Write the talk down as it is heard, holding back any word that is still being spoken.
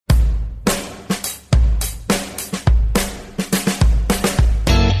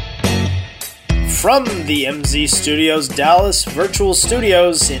From the MZ Studios, Dallas Virtual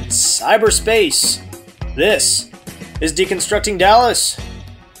Studios in cyberspace, this is Deconstructing Dallas.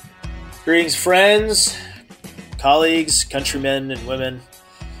 Greetings, friends, colleagues, countrymen, and women.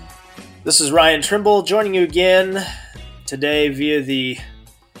 This is Ryan Trimble joining you again today via the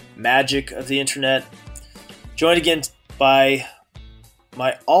magic of the internet. Joined again by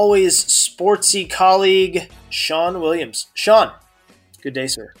my always sportsy colleague, Sean Williams. Sean, good day,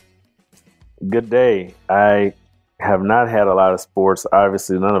 sir. Good day. I have not had a lot of sports.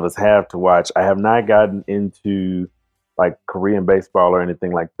 Obviously, none of us have to watch. I have not gotten into like Korean baseball or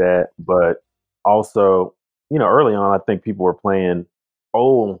anything like that. But also, early on, I think people were playing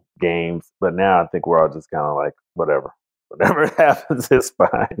old games. But now I think we're all just kind of like, whatever happens, it's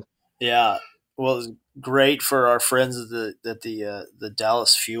fine. Yeah. Well, it's great for our friends at the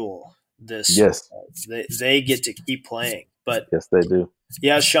Dallas Fuel. Yes. They get to keep playing. But yes, they do.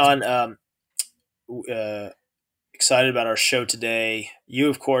 Yeah, Sean. Excited about our show today. You,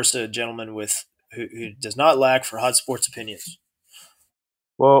 of course, a gentleman who does not lack for hot sports opinions.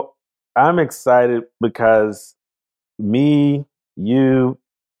 Well, I'm excited because me, you,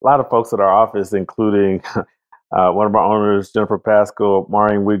 a lot of folks at our office, including one of our owners, Jennifer Pascal,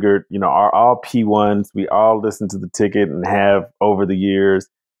 Maureen Wigert, are all P1s. We all listen to the ticket and have over the years.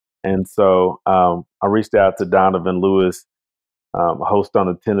 And so I reached out to Donovan Lewis, host on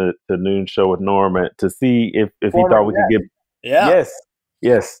the 10 to noon show with Norman, to see if he thought we could get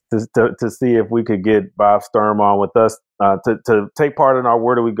to see if we could get Bob Sturm on with us to take part in our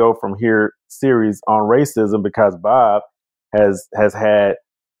Where Do We Go From Here series on racism, because Bob has had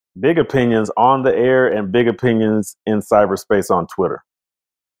big opinions on the air and big opinions in cyberspace on Twitter.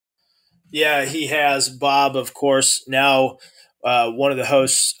 Yeah, he has. Bob, of course, now one of the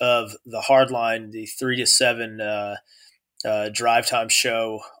hosts of the Hardline, the 3 to 7 drive time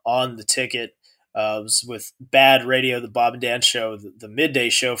show on the ticket. Was with Bad Radio, the Bob and Dan show, the midday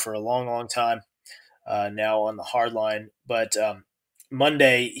show for a long, long time. Now on the Hardline, but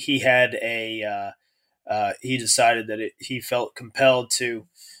Monday he had he decided that he felt compelled to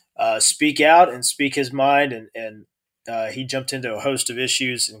speak out and speak his mind, and he jumped into a host of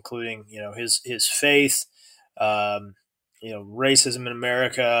issues, including his faith, racism in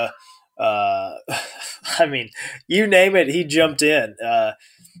America. I mean, you name it, he jumped in.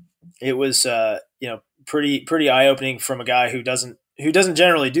 It was, pretty eye-opening from a guy who doesn't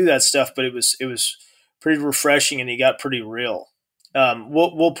generally do that stuff, but it was pretty refreshing, and he got pretty real.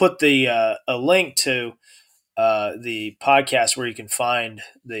 We'll put a link to the podcast where you can find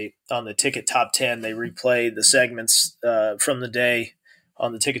on the Ticket Top 10. They replay the segments from the day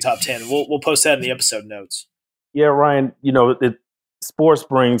on the Ticket Top 10. We'll post that in the episode notes. Yeah, Ryan, sports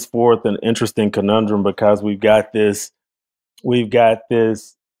brings forth an interesting conundrum, because we've got this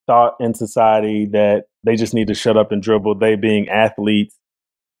thought in society that they just need to shut up and dribble, they being athletes.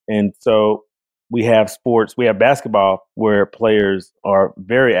 And so we have sports, we have basketball where players are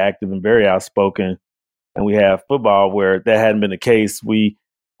very active and very outspoken. And we have football where that hadn't been the case. We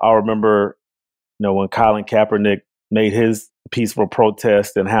all remember, when Colin Kaepernick made his peaceful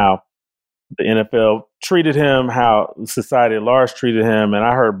protest and how the NFL treated him, how society at large treated him. And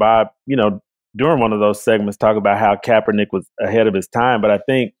I heard Bob, during one of those segments, talk about how Kaepernick was ahead of his time. But I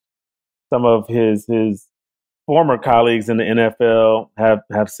think some of his former colleagues in the NFL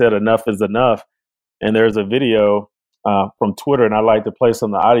have said enough is enough. And there's a video from Twitter, and I'd like to play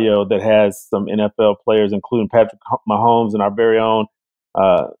some of the audio that has some NFL players, including Patrick Mahomes and our very own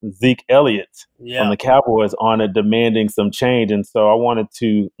Zeke Elliott from the Cowboys, on it, demanding some change. And so I wanted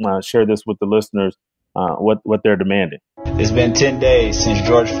to share this with the listeners, what they're demanding. It's been 10 days since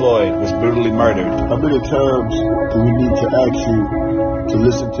George Floyd was brutally murdered. How many times do we need to ask you to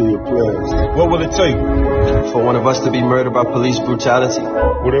listen to your players? What will it take for one of us to be murdered by police brutality?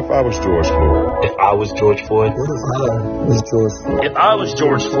 What if I was George Floyd? If I was George Floyd? What if I was George Floyd? If I was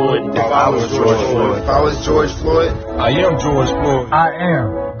George Floyd? If I was George Floyd? If I was George Floyd? I am George Floyd. I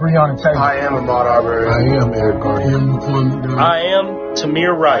am Breonna Taylor. I am Ahmaud Arbery. I am Eric Garner. I am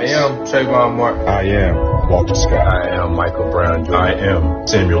Tamir Rice. I am Trayvon Martin. I am Walter Scott. I am Michael Brown Jr. I am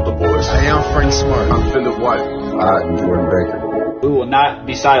Samuel Du Bois. I am Frank Smart. I'm Philip White. I am Jordan Baker. We will not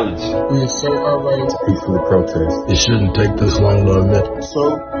be silenced. We assert our right to Peacefully protest. It shouldn't take this long to admit. So,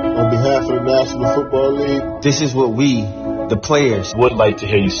 on behalf of the National Football League, This is what we, the players, Would like to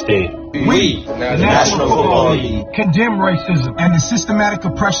hear you state. we, the National Football League, condemn racism and the systematic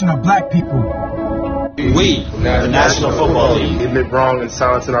oppression of black people. we, the National Football League, admit wrong and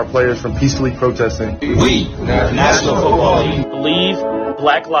silencing our players from peacefully protesting. we, the National Football League, Believe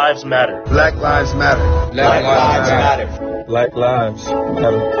Black Lives Matter. Black Lives Matter. Black Lives Matter. Black Lives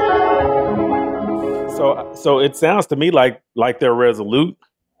Matter. So it sounds to me like they're resolute,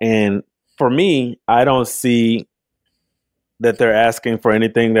 and for me, I don't see that they're asking for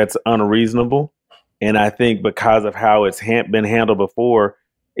anything that's unreasonable. And I think because of how it's been handled before,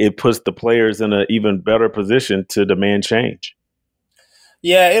 it puts the players in an even better position to demand change.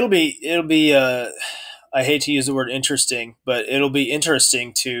 Yeah, it'll be. I hate to use the word interesting, but it'll be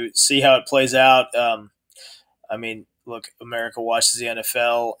interesting to see how it plays out. I mean, look, America watches the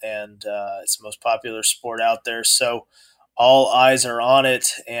NFL, and it's the most popular sport out there, so all eyes are on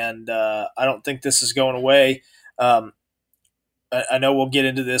it. And I don't think this is going away. I know we'll get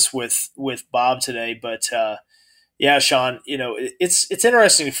into this with Bob today, but yeah, Sean, it's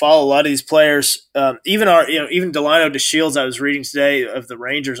interesting to follow a lot of these players. Even Delino DeShields, I was reading today of the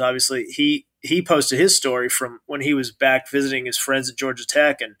Rangers. Obviously, he posted his story from when he was back visiting his friends at Georgia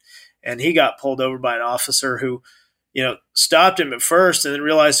Tech, and he got pulled over by an officer who, stopped him at first and then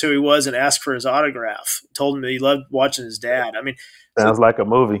realized who he was and asked for his autograph. Told him that he loved watching his dad. I mean, sounds like a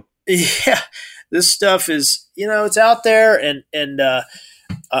movie. Yeah, this stuff is, it's out there, and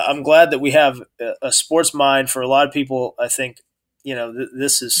I'm glad that we have a sports mind. For a lot of people, I think,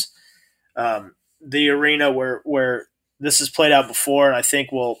 this is the arena where this has played out before, and I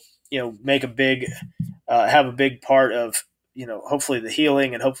think will, make have a big part of, hopefully the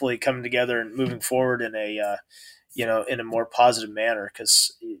healing and hopefully coming together and moving forward in a, in a more positive manner,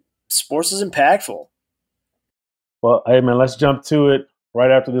 because sports is impactful. Well, hey man, let's jump to it.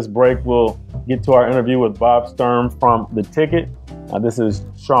 Right after this break, we'll get to our interview with Bob Sturm from The Ticket. This is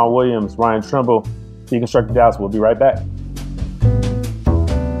Sean Williams, Ryan Trimble, Deconstructing Dallas. We'll be right back.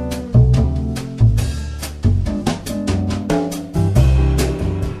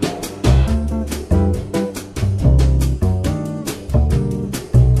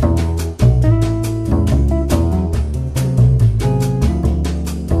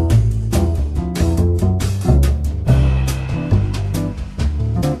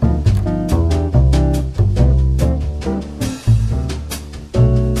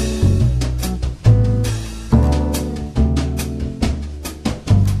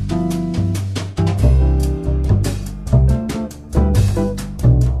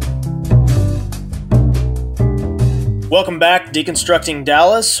 Welcome back, Deconstructing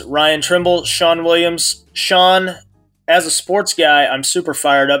Dallas. Ryan Trimble, Sean Williams. Sean, as a sports guy, I'm super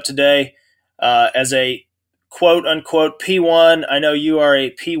fired up today. As a quote-unquote P1, I know you are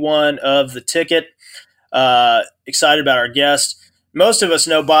a P1 of The Ticket. Excited about our guest. Most of us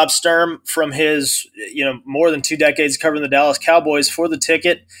know Bob Sturm from his, more than 2 decades covering the Dallas Cowboys for The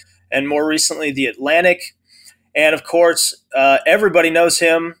Ticket, and more recently The Atlantic. And, of course, everybody knows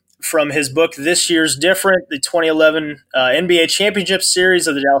him from his book, This Year's Different, the 2011 NBA Championship Series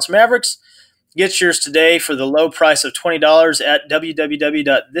of the Dallas Mavericks. Get yours today for the low price of $20 at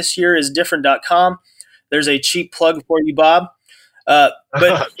www.thisyearisdifferent.com. There's a cheap plug for you, Bob. But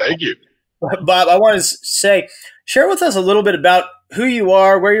Thank you. Bob, I want to say, share with us a little bit about who you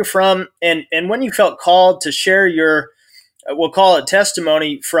are, where you're from, and when you felt called to share your, we'll call it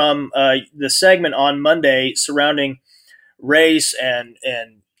testimony from the segment on Monday surrounding race and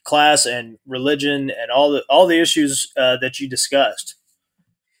class and religion and all the issues that you discussed.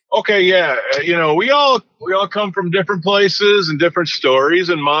 Okay, yeah, we all come from different places and different stories,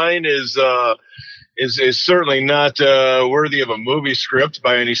 and mine is certainly not worthy of a movie script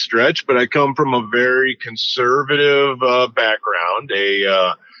by any stretch. But I come from a very conservative background,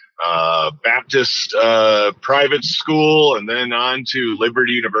 a Baptist private school, and then on to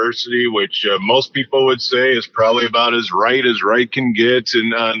Liberty University, which most people would say is probably about as right can get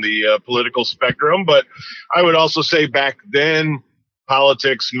on the political spectrum. But I would also say back then,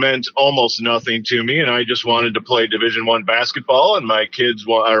 politics meant almost nothing to me, and I just wanted to play Division I basketball, and my parents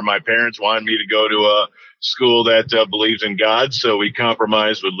wanted me to go to a school that believes in God, so we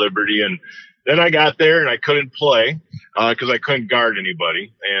compromised with Liberty. And then I got there and I couldn't play because I couldn't guard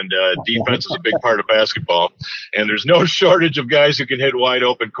anybody, and defense is a big part of basketball, and there's no shortage of guys who can hit wide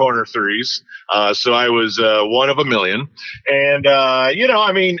open corner threes. So I was one of a million. And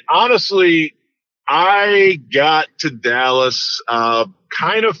honestly, I got to Dallas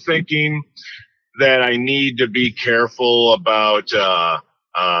kind of thinking that I need to be careful about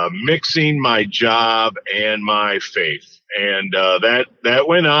mixing my job and my faith. And that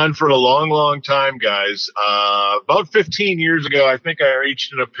went on for a long, long time, guys. About 15 years ago, I think I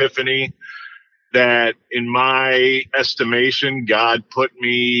reached an epiphany that, in my estimation, God put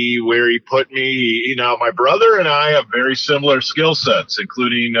me where he put me. My brother and I have very similar skill sets,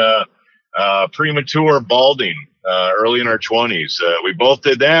 including premature balding early in our 20s. We both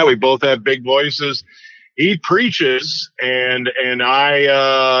did that. We both have big voices. he preaches, and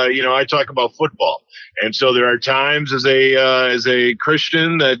I talk about football. And so there are times as a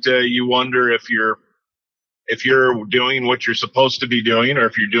Christian that you wonder if you're doing what you're supposed to be doing, or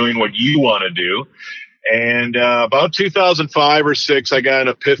if you're doing what you want to do. And about 2005 or 6, I got an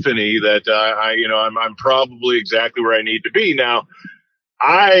epiphany that I'm probably exactly where I need to be now.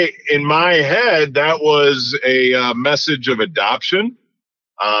 In my head, that was a message of adoption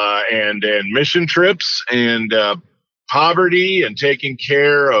and mission trips and poverty and taking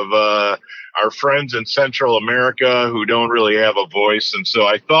care of our friends in Central America who don't really have a voice. And so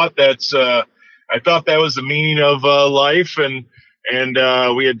I thought that was the meaning of life. And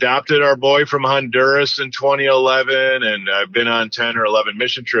we adopted our boy from Honduras in 2011, and I've been on 10 or 11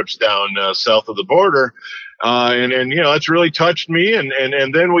 mission trips down south of the border. And that's really touched me.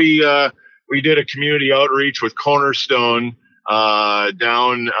 And then we did a community outreach with Cornerstone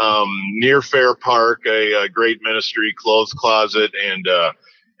down near Fair Park, a great ministry, Clothes Closet, and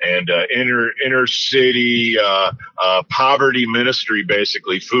inner city poverty ministry,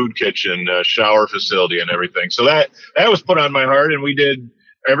 basically food kitchen, shower facility, and everything. So that was put on my heart, and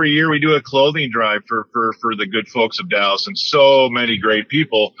every year we do a clothing drive for the good folks of Dallas, and so many great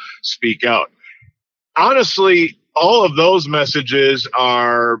people speak out. Honestly, all of those messages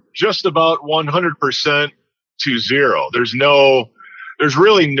are just about 100% to zero. There's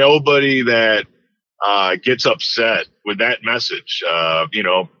really nobody that gets upset with that message.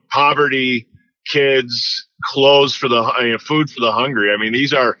 Poverty, kids, clothes for the food for the hungry. I mean,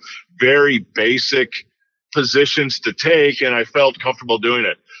 these are very basic positions to take, and I felt comfortable doing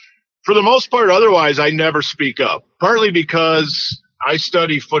it. For the most part, otherwise, I never speak up. Partly because I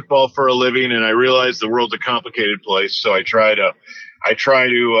study football for a living, and I realize the world's a complicated place, so I try to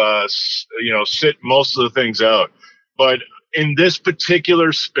sit most of the things out. But in this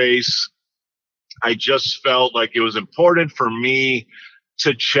particular space, I just felt like it was important for me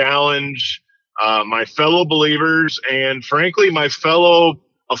to challenge my fellow believers and, frankly, my fellow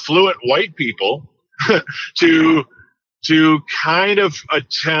affluent white people to kind of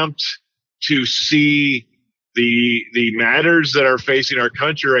attempt to see the matters that are facing our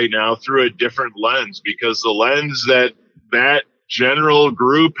country right now through a different lens, because the lens that general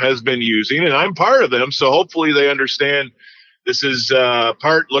group has been using, and I'm part of them, so hopefully they understand this is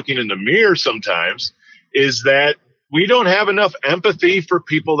part looking in the mirror sometimes, is that we don't have enough empathy for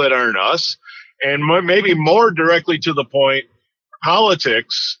people that aren't us. And maybe more directly to the point,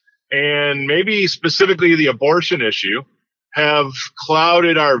 politics, and maybe specifically the abortion issue, have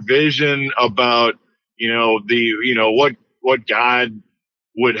clouded our vision about, what God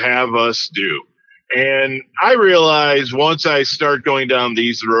would have us do. And I realize once I start going down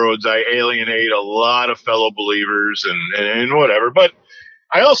these roads, I alienate a lot of fellow believers and whatever. But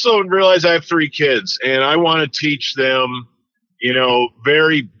I also realize I have 3 kids, and I want to teach them,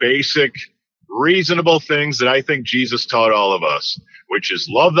 very basic, reasonable things that I think Jesus taught all of us, which is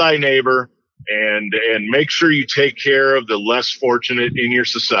love thy neighbor and make sure you take care of the less fortunate in your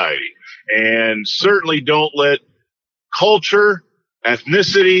society. And certainly don't let culture,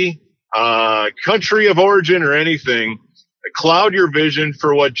 ethnicity, country of origin, or anything cloud your vision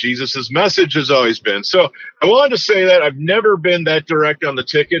for what Jesus's message has always been. So I wanted to say that I've never been that direct on the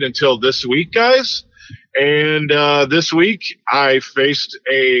ticket until this week, guys. And this week I faced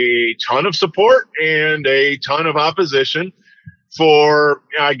a ton of support and a ton of opposition for,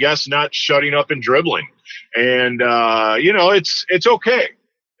 I guess, not shutting up and dribbling. And it's okay.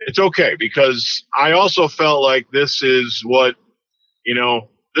 It's okay, because I also felt like this is why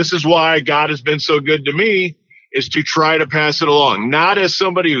God has been so good to me, is to try to pass it along, not as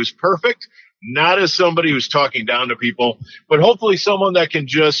somebody who's perfect, not as somebody who's talking down to people, but hopefully someone that can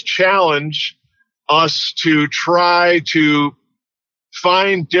just challenge us to try to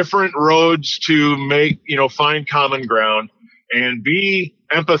find different roads to find common ground and be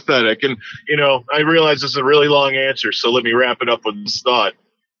empathetic. And, I realize this is a really long answer, so let me wrap it up with this thought.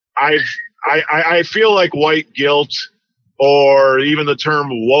 I feel like white guilt, or even the term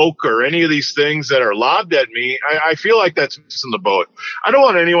woke, or any of these things that are lobbed at me, I feel like that's missing the boat. I don't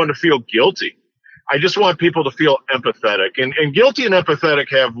want anyone to feel guilty. I just want people to feel empathetic. And guilty and empathetic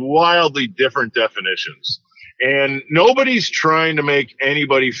have wildly different definitions. And nobody's trying to make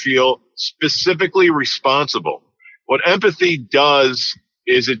anybody feel specifically responsible. What empathy does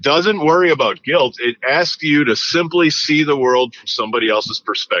is it doesn't worry about guilt. It asks you to simply see the world from somebody else's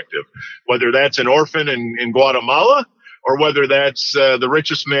perspective, whether that's an orphan in Guatemala, or whether that's the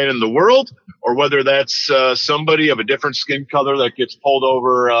richest man in the world, or whether that's somebody of a different skin color that gets pulled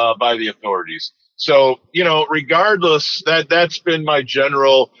over by the authorities. So, regardless, that's been my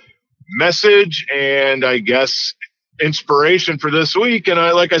general message and I guess inspiration for this week. And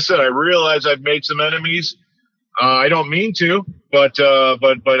like I said, I realize I've made some enemies. I don't mean to, but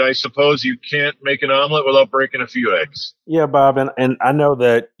I suppose you can't make an omelet without breaking a few eggs. Yeah, Bob, and I know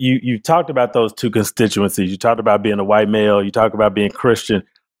that you talked about those two constituencies. You talked about being a white male. You talked about being Christian,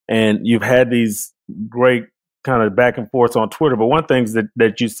 and you've had these great kind of back and forth on Twitter. But one thing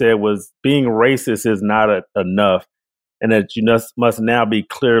that you said was being racist is not enough, and that you must now be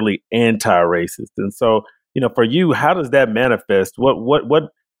clearly anti-racist. And so, for you, how does that manifest?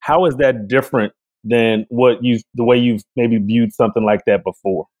 How is that different than the way you've maybe viewed something like that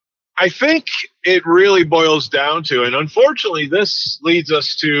before? I think it really boils down to, and unfortunately, this leads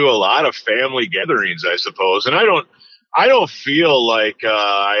us to a lot of family gatherings, I suppose. And I don't feel like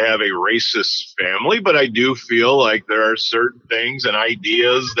I have a racist family, but I do feel like there are certain things and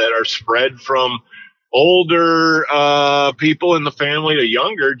ideas that are spread from older people in the family to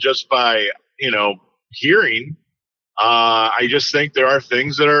younger just by, hearing. I just think there are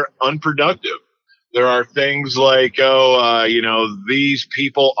things that are unproductive. There are things like, these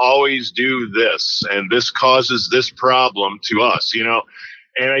people always do this, and this causes this problem to us,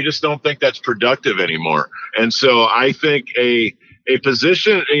 and I just don't think that's productive anymore. And so I think a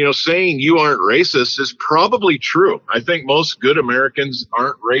position, saying you aren't racist is probably true. I think most good Americans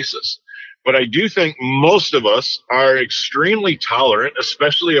aren't racist. But I do think most of us are extremely tolerant,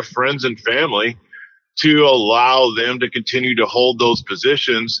 especially of friends and family, to allow them to continue to hold those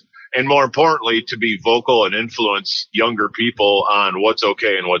positions. And more importantly, to be vocal and influence younger people on what's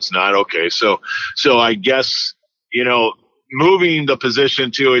okay and what's not okay. So I guess, moving the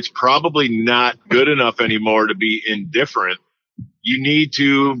position to it's probably not good enough anymore to be indifferent. You need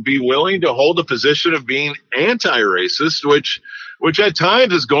to be willing to hold a position of being anti-racist, which at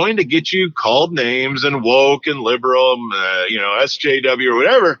times is going to get you called names and woke and liberal, SJW or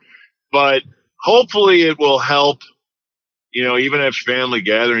whatever. But hopefully it will help. Even at family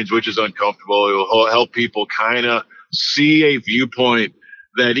gatherings, which is uncomfortable, it will help people kind of see a viewpoint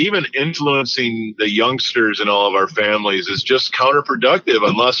that even influencing the youngsters in all of our families is just counterproductive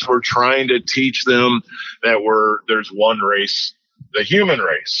unless we're trying to teach them that there's one race, the human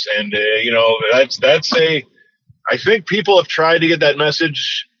race. And, I think people have tried to get that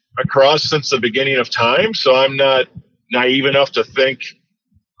message across since the beginning of time. So I'm not naive enough to think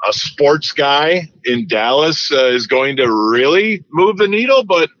a sports guy in Dallas is going to really move the needle,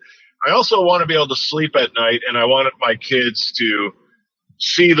 but I also want to be able to sleep at night, and I want my kids to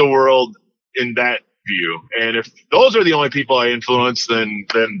see the world in that view. And if those are the only people I influence, then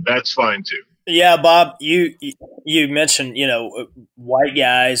that's fine too. Yeah, Bob, you mentioned, white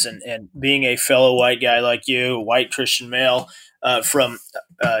guys and being a fellow white guy like you, a white Christian male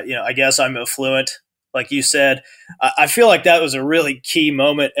I guess I'm affluent, like you said. I feel like that was a really key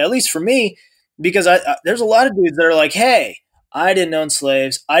moment, at least for me, because there's a lot of dudes that are like, hey, I didn't own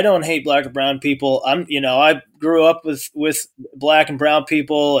slaves. I don't hate black or brown people. I grew up with black and brown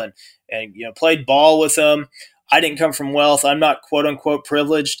people and played ball with them. I didn't come from wealth. I'm not quote unquote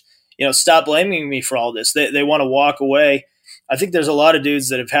privileged. Stop blaming me for all this. They want to walk away. I think there's a lot of dudes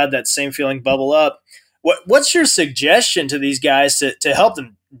that have had that same feeling bubble up. What's your suggestion to these guys to help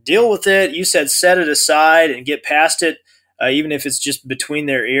them deal with it? You said set it aside and get past it, even if it's just between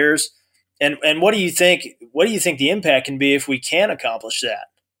their ears. And what do you think? What do you think the impact can be if we can accomplish that?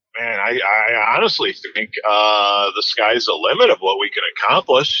 Man, I honestly think the sky's the limit of what we can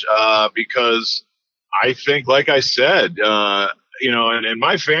accomplish because I think, like I said, and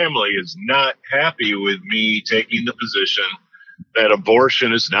my family is not happy with me taking the position that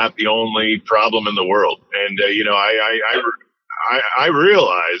abortion is not the only problem in the world. And, I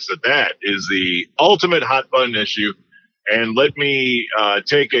realize that is the ultimate hot button issue. And let me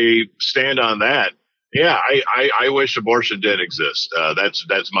take a stand on that. Yeah, I wish abortion did exist.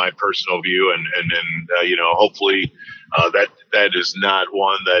 That's my personal view. And hopefully that is not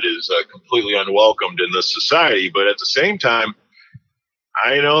one that is completely unwelcomed in this society. But at the same time,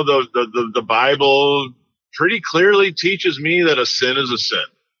 I know the Bible pretty clearly teaches me that a sin is a sin.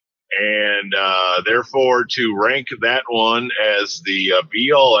 And therefore, to rank that one as the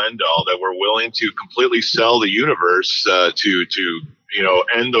be-all, end-all, that we're willing to completely sell the universe to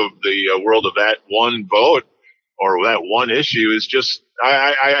end the world of that one vote or that one issue is just,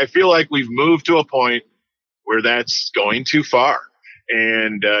 I feel like we've moved to a point where that's going too far.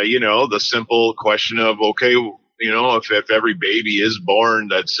 And, the simple question of, okay, if every baby is born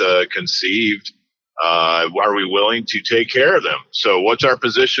that's conceived, are we willing to take care of them? So what's our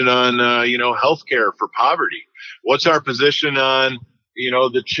position on, healthcare for poverty? What's our position on,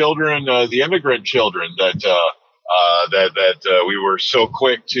 the children, the immigrant children that we were so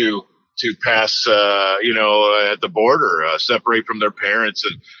quick to to pass, at the border, separate from their parents.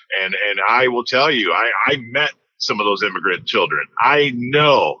 And I will tell you, I met some of those immigrant children. I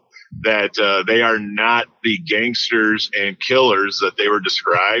know that they are not the gangsters and killers that they were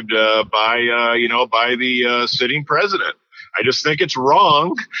described by the sitting president. I just think it's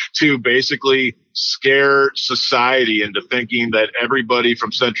wrong to basically scare society into thinking that everybody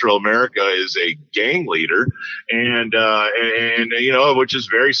from Central America is a gang leader, and which is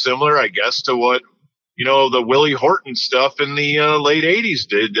very similar, I guess, to what the Willie Horton stuff in the late '80s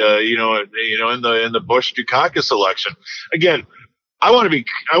did. In the Bush Dukakis election. Again, I want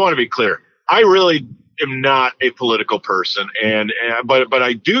to be clear. I really am not a political person, but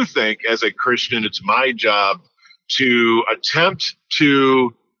I do think as a Christian, it's my job to attempt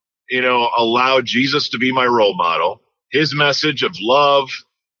to, allow Jesus to be my role model, his message of love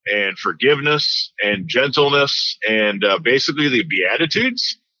and forgiveness and gentleness and basically the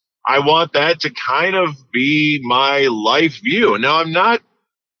Beatitudes. I want that to kind of be my life view. Now, I'm not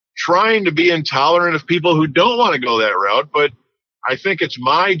trying to be intolerant of people who don't want to go that route, but I think it's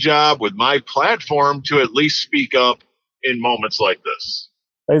my job with my platform to at least speak up in moments like this.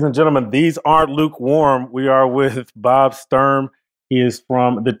 Ladies and gentlemen, these aren't lukewarm. We are with Bob Sturm. He is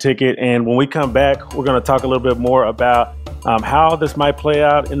from The Ticket. And when we come back, we're going to talk a little bit more about how this might play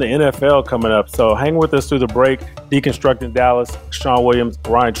out in the NFL coming up. So hang with us through the break. Deconstructing Dallas, Sean Williams,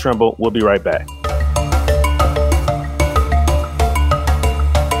 Ryan Trimble. We'll be right back.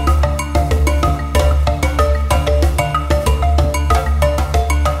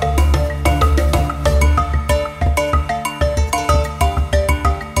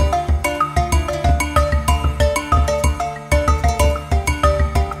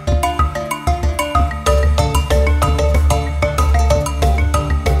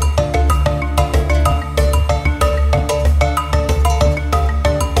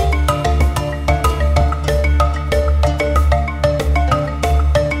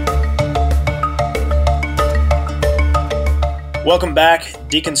 Welcome back,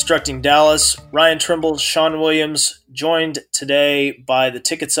 Deconstructing Dallas. Ryan Trimble, Sean Williams, joined today by the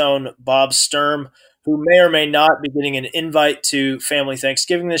Ticket's own Bob Sturm, who may or may not be getting an invite to Family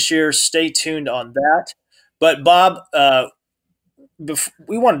Thanksgiving this year. Stay tuned on that. But Bob,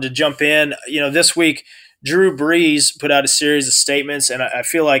 we wanted to jump in. This week, Drew Brees put out a series of statements, and I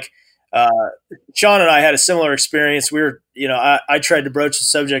feel like Sean and I had a similar experience. We were, I tried to broach the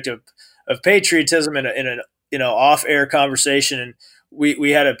subject of patriotism in an off-air conversation, and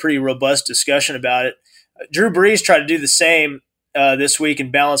we had a pretty robust discussion about it. Drew Brees tried to do the same this week and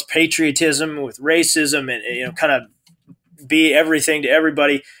balance patriotism with racism and kind of be everything to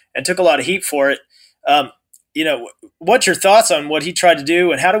everybody, and took a lot of heat for it. What's your thoughts on what he tried to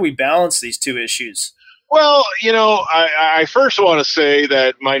do, and how do we balance these two issues? Well, I first want to say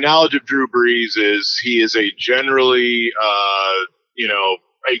that my knowledge of Drew Brees is he is a generally,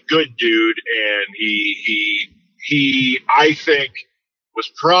 a good dude, and he I think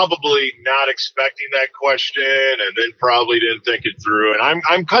was probably not expecting that question, and then probably didn't think it through. And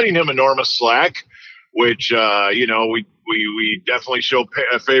I'm cutting him enormous slack, which we definitely show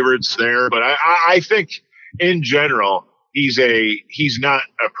favorites there. But I think in general he's not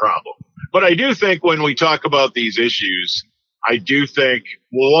a problem. But I do think when we talk about these issues, I do think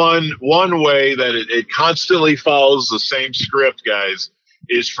one way that it constantly follows the same script, guys,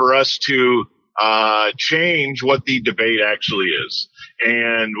 is for us to change what the debate actually is.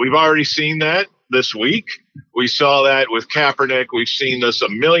 And we've already seen that this week. We saw that with Kaepernick. We've seen this a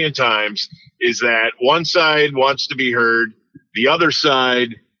million times, is that one side wants to be heard. The other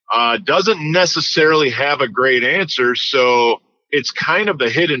side doesn't necessarily have a great answer. So it's kind of the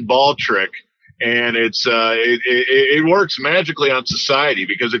hidden ball trick. And it works magically on society,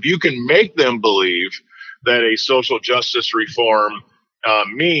 because if you can make them believe that a social justice reform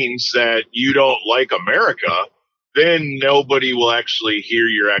means that you don't like America, then nobody will actually hear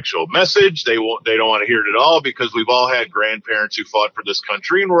your actual message. They don't want to hear it at all, because we've all had grandparents who fought for this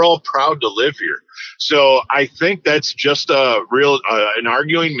country, and we're all proud to live here. So I think that's just a real an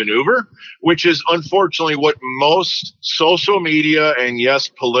arguing maneuver, which is unfortunately what most social media and yes,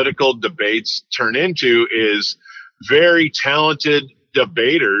 political debates turn into, is very talented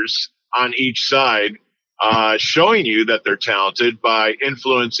debaters on each side showing you that they're talented by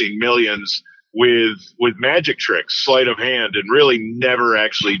influencing millions with magic tricks, sleight of hand, and really never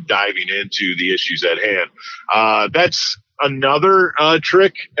actually diving into the issues at hand. That's another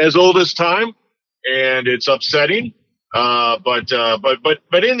trick as old as time, and it's upsetting. But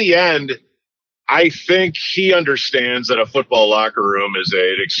in the end, I think he understands that a football locker room is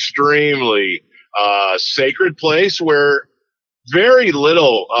an extremely sacred place where very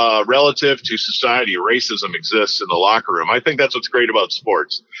little relative to society racism exists in the locker room. I think that's what's great about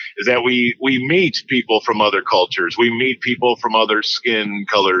sports is that we meet people from other cultures, we meet people from other skin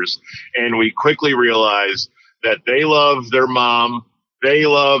colors, and we quickly realize that they love their mom, they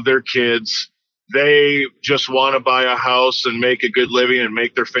love their kids, they just want to buy a house and make a good living and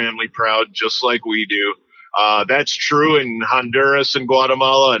make their family proud, just like we do. That's true in Honduras and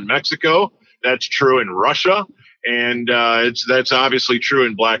Guatemala and Mexico. That's true in Russia. And that's obviously true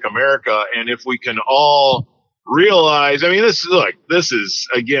in Black America. And if we can all realize, I mean, this is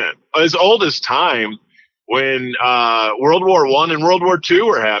again as old as time. When World War I and World War II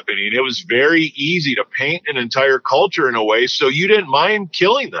were happening, it was very easy to paint an entire culture in a way so you didn't mind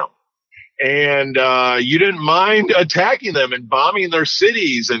killing them, and you didn't mind attacking them and bombing their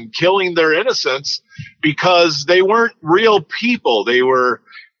cities and killing their innocents because they weren't real people. They were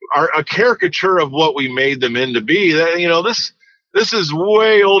a caricature of what we made them into be. This is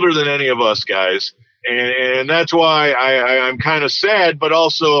way older than any of us, guys, and that's why I'm kind of sad, but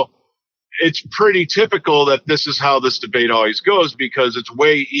also it's pretty typical that this is how this debate always goes, because it's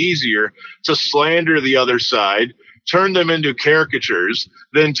way easier to slander the other side, turn them into caricatures,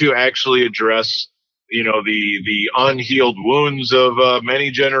 than to actually address the unhealed wounds of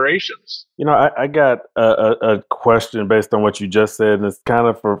many generations. I got a question based on what you just said, and it's kind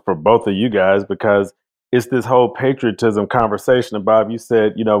of for both of you guys, because it's this whole patriotism conversation. And Bob, you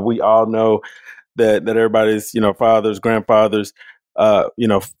said, we all know that everybody's, fathers, grandfathers, fought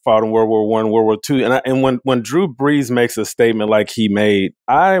in World War I, World War II. And when Drew Brees makes a statement like he made,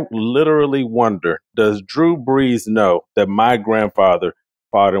 I literally wonder, does Drew Brees know that my grandfather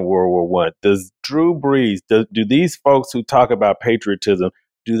fought in World War I? Does Drew Brees, do these folks who talk about patriotism,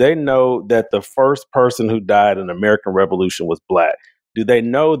 do they know that the first person who died in the American Revolution was Black? Do they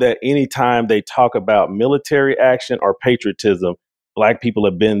know that anytime they talk about military action or patriotism, Black people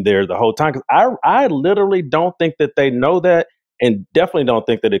have been there the whole time? Because I literally don't think that they know that, and definitely don't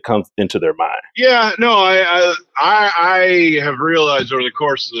think that it comes into their mind. Yeah, no, I have realized over the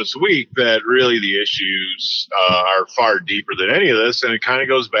course of this week that really the issues are far deeper than any of this, and it kind of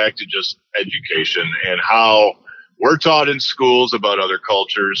goes back to just education and how we're taught in schools about other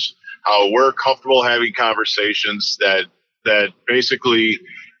cultures, how we're comfortable having conversations that basically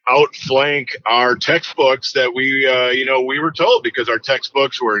outflank our textbooks that we were told, because our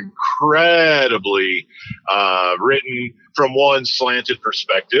textbooks were incredibly written from one slanted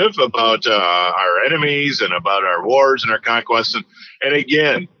perspective about our enemies and about our wars and our conquests. And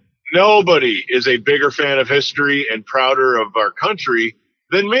again, nobody is a bigger fan of history and prouder of our country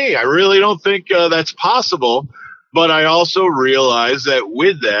than me. I really don't think that's possible. But I also realize that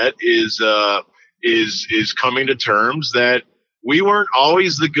with that is coming to terms that we weren't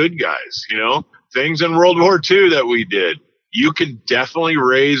always the good guys. Things in World War II that we did, you can definitely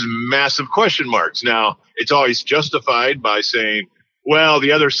raise massive question marks. Now, it's always justified by saying, well,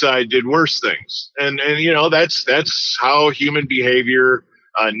 the other side did worse things. And that's how human behavior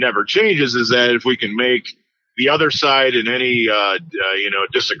never changes, is that if we can make the other side in any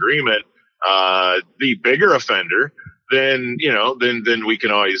disagreement the bigger offender, then we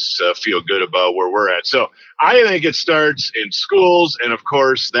can always feel good about where we're at. So I think it starts in schools, and of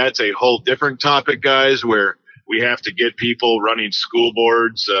course that's a whole different topic, guys, where we have to get people running school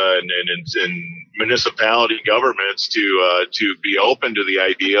boards and municipality governments to be open to the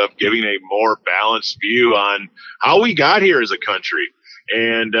idea of giving a more balanced view on how we got here as a country.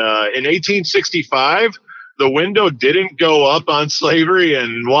 And in 1865, the window didn't go up on slavery,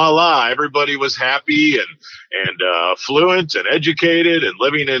 and voila, everybody was happy and affluent and educated and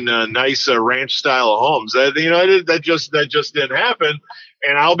living in nice ranch style homes. That just didn't happen.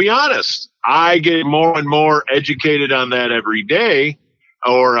 And I'll be honest, I get more and more educated on that every day,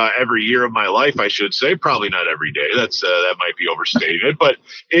 or every year of my life, I should say. Probably not every day. That might be overstating it, but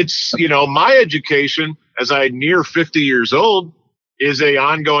it's my education as I near 50 years old is a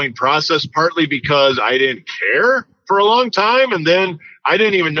ongoing process, partly because I didn't care for a long time, and then I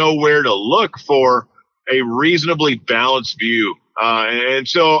didn't even know where to look for a reasonably balanced view. And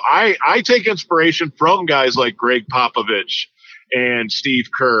so I take inspiration from guys like Greg Popovich and Steve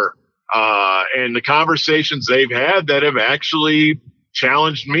Kerr, and the conversations they've had that have actually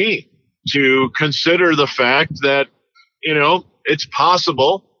challenged me to consider the fact that, it's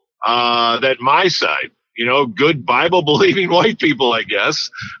possible that my side, good Bible believing white people, I guess,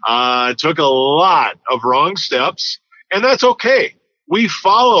 took a lot of wrong steps, and that's okay. We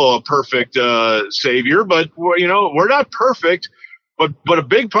follow a perfect savior, but we're not perfect. But a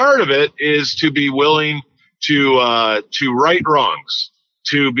big part of it is to be willing to right wrongs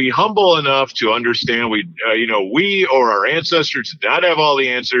to be humble enough to understand we or our ancestors did not have all the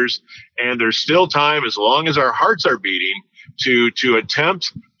answers, and there's still time, as long as our hearts are beating, to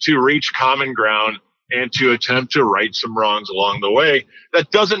attempt to reach common ground and to attempt to right some wrongs along the way.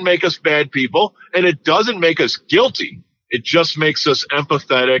 That doesn't make us bad people, and it doesn't make us guilty. It just makes us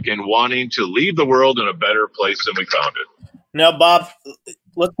empathetic and wanting to leave the world in a better place than we found it. Now, Bob,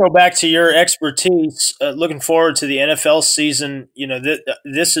 let's go back to your expertise. Looking forward to the NFL season.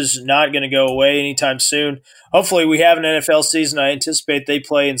 This is not going to go away anytime soon. Hopefully, we have an NFL season. I anticipate they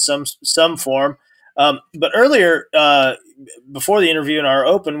play in some form. But earlier, before the interview in our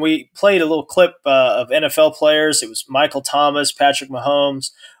open, we played a little clip of NFL players. It was Michael Thomas, Patrick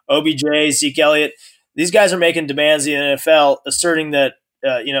Mahomes, OBJ, Zeke Elliott. These guys are making demands in the NFL, asserting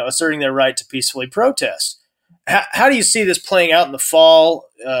their right to peacefully protest. How do you see this playing out in the fall,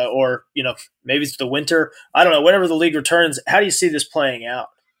 or maybe it's the winter? I don't know. Whenever the league returns, how do you see this playing out?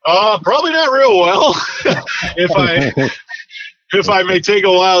 Probably not real well. If I may take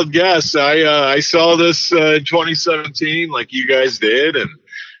a wild guess, I saw this in 2017, like you guys did, and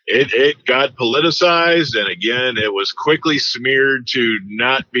it got politicized, and again, it was quickly smeared to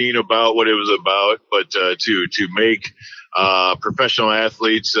not being about what it was about, but to make professional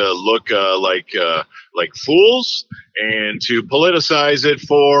athletes look like fools, and to politicize it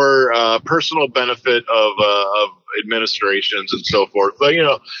for personal benefit of administrations and so forth. But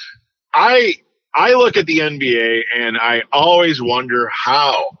I look at the NBA and I always wonder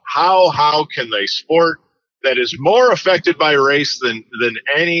how can they sport that is more affected by race than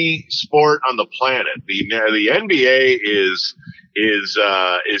any sport on the planet. The NBA is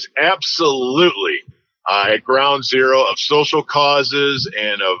absolutely at ground zero of social causes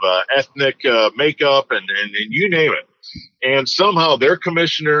and of ethnic makeup and you name it. And somehow their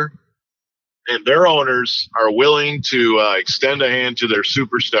commissioner and their owners are willing to extend a hand to their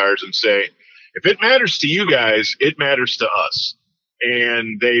superstars and say, if it matters to you guys, it matters to us.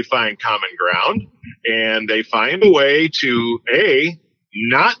 And they find common ground, and they find a way to, A,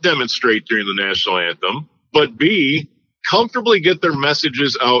 not demonstrate during the national anthem, but B, comfortably get their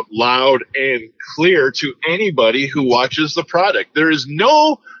messages out loud and clear to anybody who watches the product. There is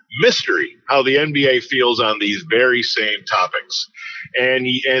no mystery how the NBA feels on these very same topics. And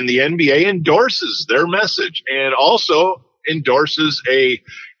the NBA endorses their message and also endorses a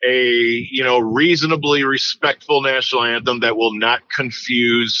reasonably respectful national anthem that will not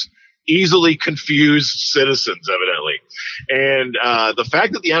easily confuse citizens, evidently. And the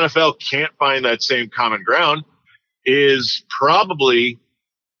fact that the NFL can't find that same common ground is probably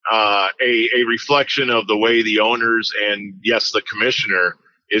a reflection of the way the owners and, yes, the commissioner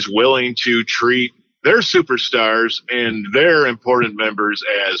is willing to treat their superstars and their important members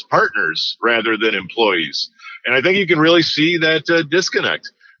as partners rather than employees. And I think you can really see that disconnect.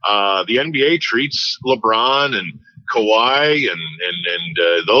 The NBA treats LeBron and Kawhi and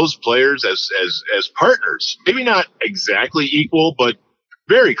those players as partners. Maybe not exactly equal, but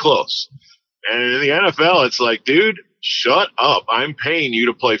very close. And in the NFL, it's like, dude, shut up. I'm paying you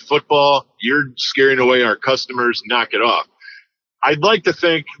to play football. You're scaring away our customers. Knock it off. I'd like to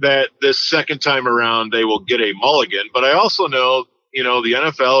think that this second time around they will get a mulligan, but I also know, the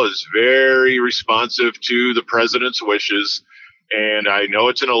NFL is very responsive to the president's wishes, and I know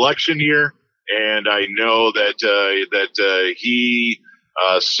it's an election year, and I know that he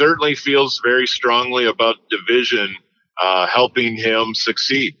certainly feels very strongly about division helping him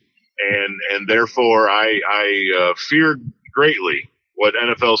succeed, and therefore I fear greatly what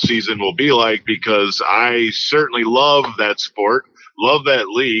NFL season will be like, because I certainly love that sport, love that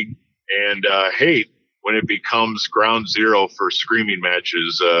league, and hate when it becomes ground zero for screaming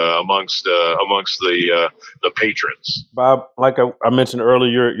matches amongst the patrons. Bob, like I mentioned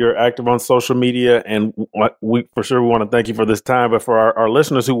earlier, you're active on social media, and we for sure want to thank you for this time. But for our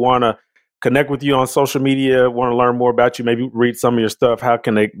listeners who want to connect with you on social media, want to learn more about you, maybe read some of your stuff, how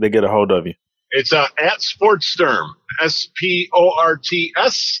can they get a hold of you? It's at Sportsturm, SPORTS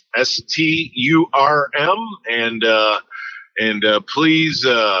STURM, and please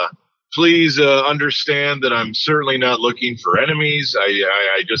understand that I'm certainly not looking for enemies.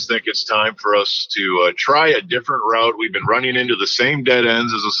 I just think it's time for us to try a different route. We've been running into the same dead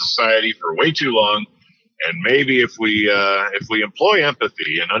ends as a society for way too long. And maybe if we employ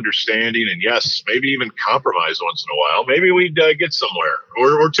empathy and understanding, and yes, maybe even compromise once in a while, maybe we'd get somewhere.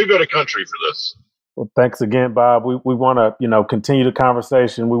 We're too good a country for this. Well, thanks again, Bob. We want to continue the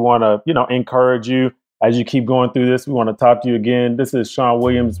conversation. We want to encourage you as you keep going through this. We want to talk to you again. This is Sean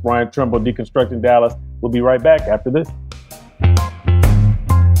Williams, Ryan Trimble, Deconstructing Dallas. We'll be right back after this.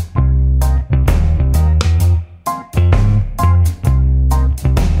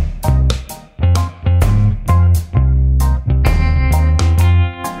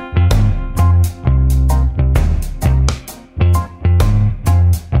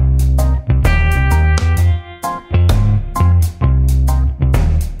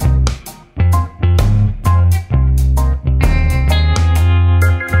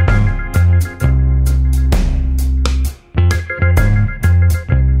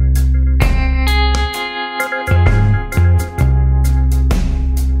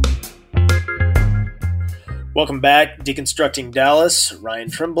 Welcome back, Deconstructing Dallas. Ryan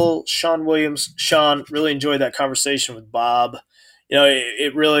Trimble, Sean Williams. Sean, really enjoyed that conversation with Bob.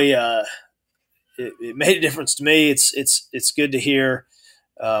 It really it made a difference to me. It's good to hear.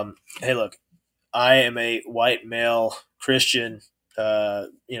 Hey, look, I am a white male Christian,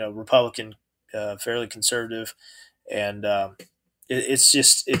 Republican, fairly conservative, and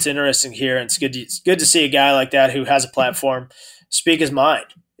it's interesting here, and it's good to see a guy like that who has a platform speak his mind.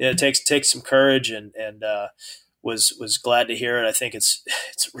 It takes some courage, and was glad to hear it. I think it's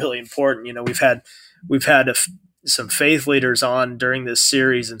really important. We've had some faith leaders on during this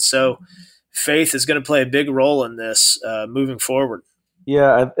series, and so faith is going to play a big role in this moving forward.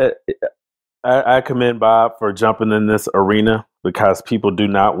 Yeah, I commend Bob for jumping in this arena because people do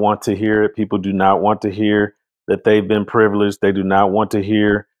not want to hear it. People do not want to hear that they've been privileged. They do not want to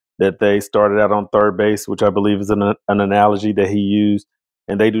hear that they started out on third base, which I believe is an analogy that he used.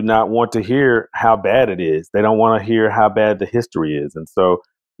 And they do not want to hear how bad it is. They don't want to hear how bad the history is. And so,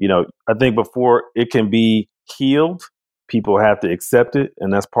 I think before it can be healed, people have to accept it.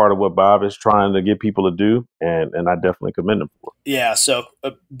 And that's part of what Bob is trying to get people to do. And I definitely commend him for it. Yeah. So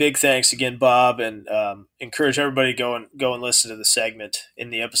a big thanks again, Bob, and encourage everybody to go and listen to the segment in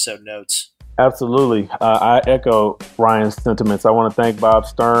the episode notes. Absolutely. I echo Ryan's sentiments. I want to thank Bob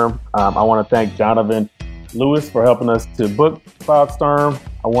Sturm. I want to thank Donovan Lewis for helping us to book Bob Sturm.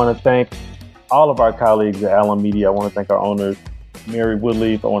 I want to thank all of our colleagues at Allen Media. I want to thank our owners, Mary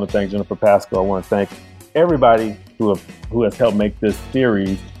Woodleaf. I want to thank Jennifer Pascal. I want to thank everybody who has helped make this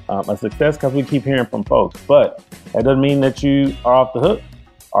series a success, because we keep hearing from folks. But that doesn't mean that you are off the hook.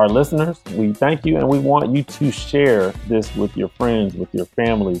 Our listeners, we thank you, and we want you to share this with your friends, with your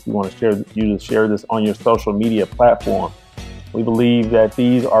families. We want to share this on your social media platform. We believe that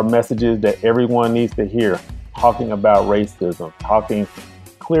these are messages that everyone needs to hear, talking about racism, talking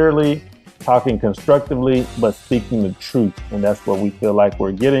clearly, talking constructively, but speaking the truth. And that's what we feel like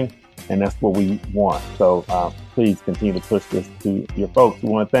we're getting, and that's what we want. So please continue to push this to your folks. We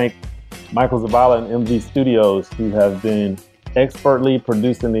want to thank Michael Zavala and MV Studios, who have been expertly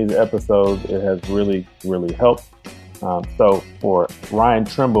producing these episodes. It has really, really helped. So for Ryan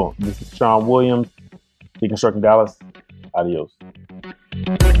Trimble, this is Sean Williams, Deconstructing Dallas. Adios.